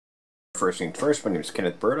First things first, my name is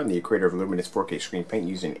Kenneth Bird. I'm the creator of Luminous 4K screen paint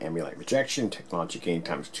using ambient rejection, technology gain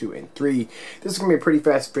times 2 and 3. This is going to be a pretty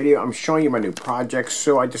fast video. I'm showing you my new project.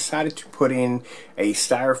 So I decided to put in a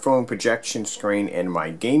styrofoam projection screen in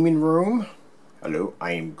my gaming room. Hello,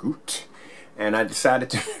 I am Groot. And I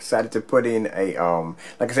decided to put in a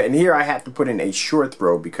like I said, in here I had to put in a short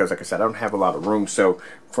throw because, like I said, I don't have a lot of room. So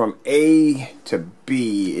from A to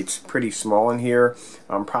B, it's pretty small in here.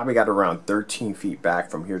 Probably got around 13 feet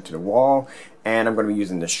back from here to the wall, and I'm going to be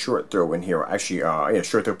using the short throw in here. Actually, yeah,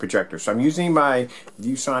 short throw projector. So I'm using my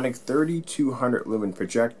ViewSonic 3200 lumen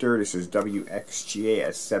projector. This is WXGA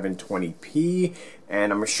at 720p,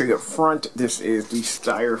 and I'm going to show you up front. This is the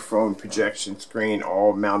styrofoam projection screen,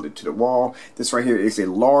 all mounted to the wall. This right here is a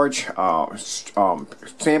large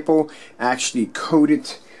sample, actually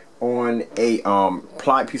coated on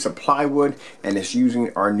a piece of plywood, and it's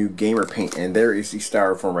using our new gamer paint. And there is the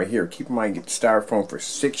styrofoam right here. Keep in mind, get the styrofoam for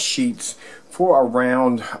 6 sheets for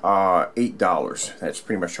around $8. That's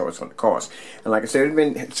pretty much how it's going to cost. And like I said,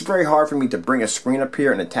 it's very hard for me to bring a screen up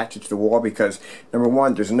here and attach it to the wall because, number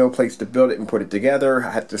one, there's no place to build it and put it together.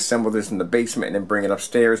 I have to assemble this in the basement and then bring it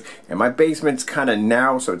upstairs. And my basement's kind of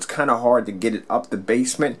narrow, so it's kind of hard to get it up the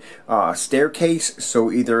basement staircase.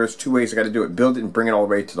 So either there's 2 ways I got to do it: build it and bring it all the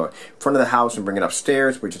way to the front of the house and bring it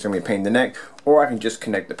upstairs, which is going to be a pain in the neck, or I can just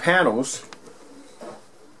connect the panels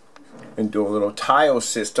and do a little tile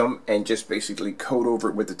system and just basically coat over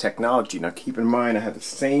it with the technology. Now keep in mind, I have the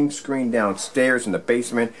same screen downstairs in the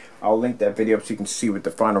basement. I'll link that video up so you can see what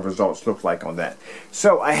the final results look like on that.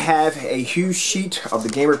 So I have a huge sheet of the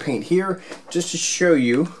gamer paint here just to show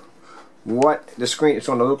you what the screen is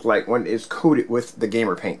going to look like when it's coated with the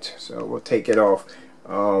gamer paint. So we'll take it off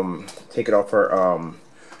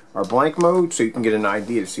our blank mode so you can get an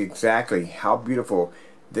idea to see exactly how beautiful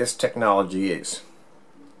this technology is.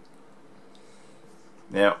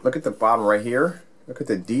 Now look at the bottom right here. Look at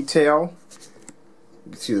the detail.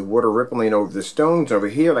 You can see the water rippling over the stones over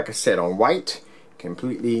here, like I said, on white,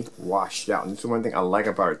 completely washed out. And this is one thing I like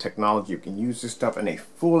about our technology. You can use this stuff in a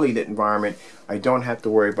fully lit environment. I don't have to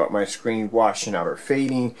worry about my screen washing out or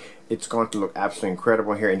fading. It's going to look absolutely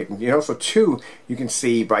incredible here. And also too, you can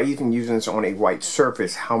see by even using this on a white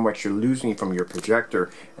surface how much you're losing from your projector.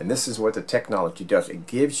 And this is what the technology does. It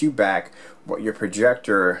gives you back what your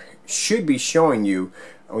projector should be showing you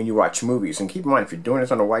when you watch movies. And keep in mind, if you're doing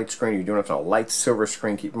this on a white screen, you're doing this on a light silver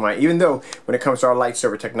screen, keep in mind, even though when it comes to our light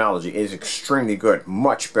silver technology, it is extremely good,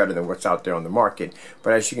 much better than what's out there on the market.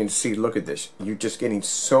 But as you can see, look at this. You're just getting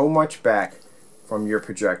so much back from your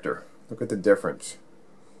projector. Look at the difference.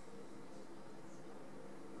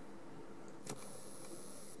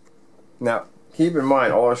 Now, keep in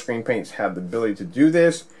mind, all our screen paints have the ability to do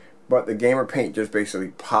this, but the gamer paint just basically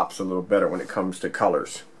pops a little better when it comes to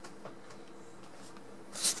colors.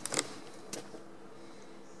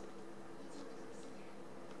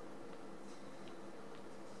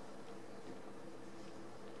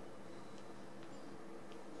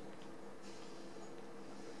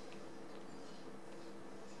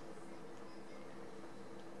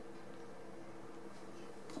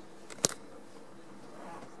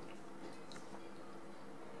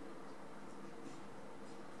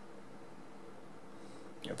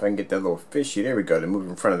 If I can get that little fishy, there we go, to move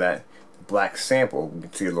in front of that black sample, we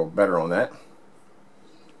can see a little better on that.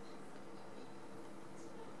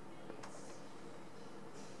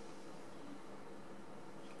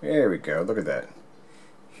 There we go, look at that.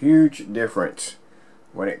 Huge difference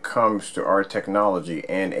when it comes to our technology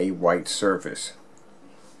and a white surface.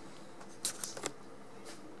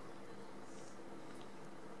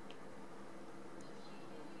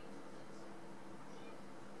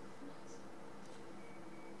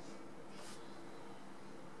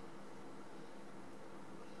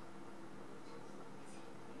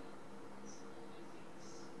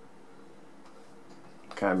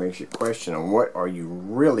 Kind of makes you question on what are you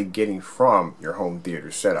really getting from your home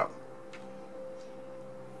theater setup.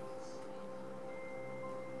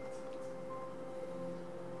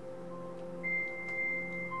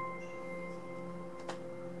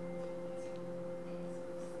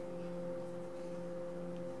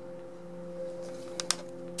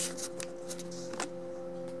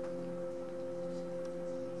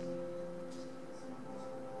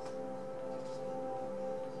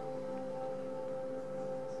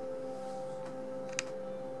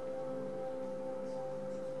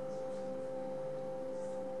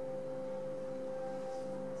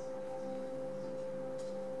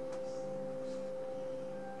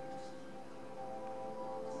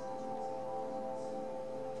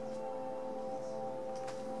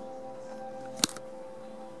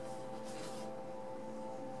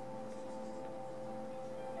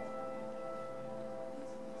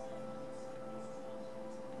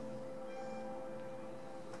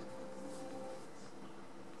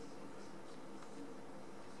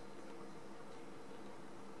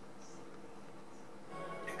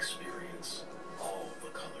 experience all the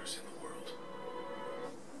colors in the world.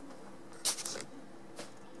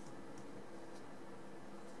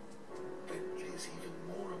 Then it is even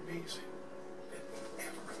more amazing than we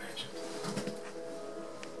ever imagined.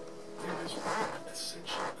 There is one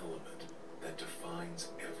essential element that defines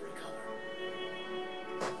every color.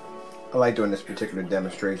 I like doing this particular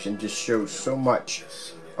demonstration. Just shows so much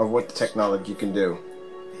of what the technology can do.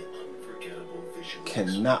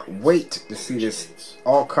 Cannot wait to see this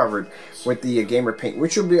all covered with the gamer paint,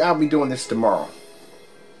 which I'll be doing this tomorrow.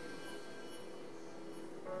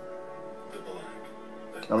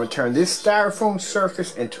 I'm going to turn this styrofoam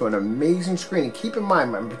surface into an amazing screen. And keep in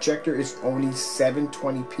mind, my projector is only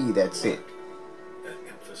 720p. That's it. That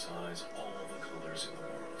emphasize all the colors in the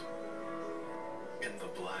world. And the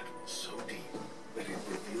black so deep that it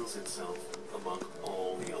reveals itself among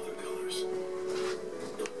all the other colors.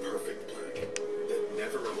 The perfect black that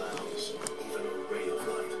never allows even a ray of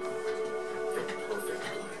light. The perfect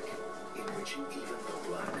black in which even the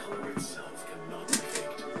black color itself cannot be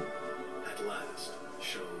faked. At last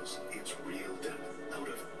shows its real depth out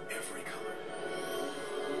of every color.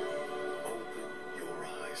 Open your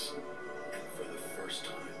eyes and for the first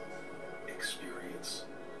time experience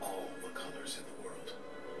all the colors in the world.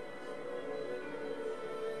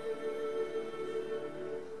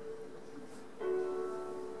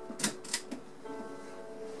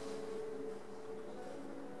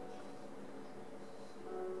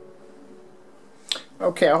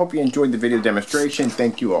 Okay, I hope you enjoyed the video demonstration.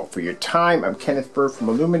 Thank you all for your time. I'm Kenneth Burr from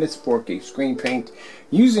Luminous 4K Screen Paint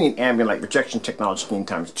using an ambient light projection technology gain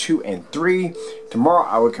times 2 and 3. Tomorrow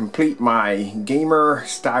I will complete my gamer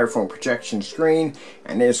styrofoam projection screen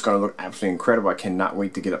and it's going to look absolutely incredible. I cannot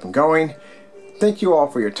wait to get up and going. Thank you all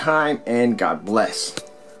for your time and God bless.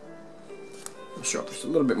 I'll show up just a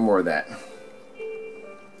little bit more of that.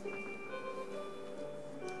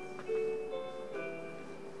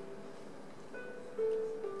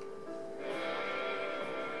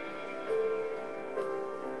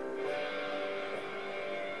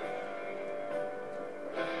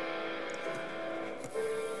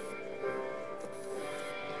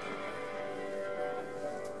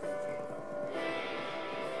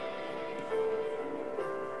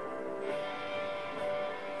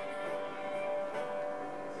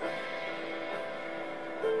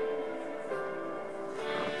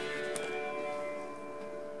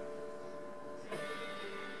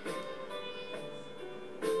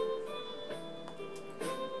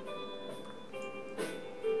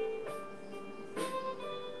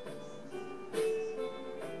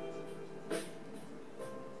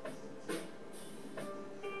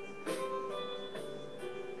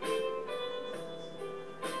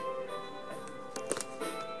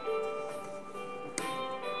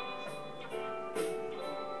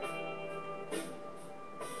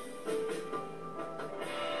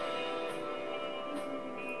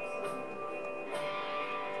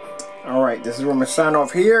 Alright, this is where I'm going to sign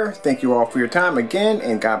off here. Thank you all for your time again,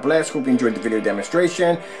 and God bless. Hope you enjoyed the video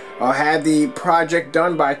demonstration. I'll have the project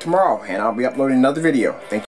done by tomorrow, and I'll be uploading another video. Thank you.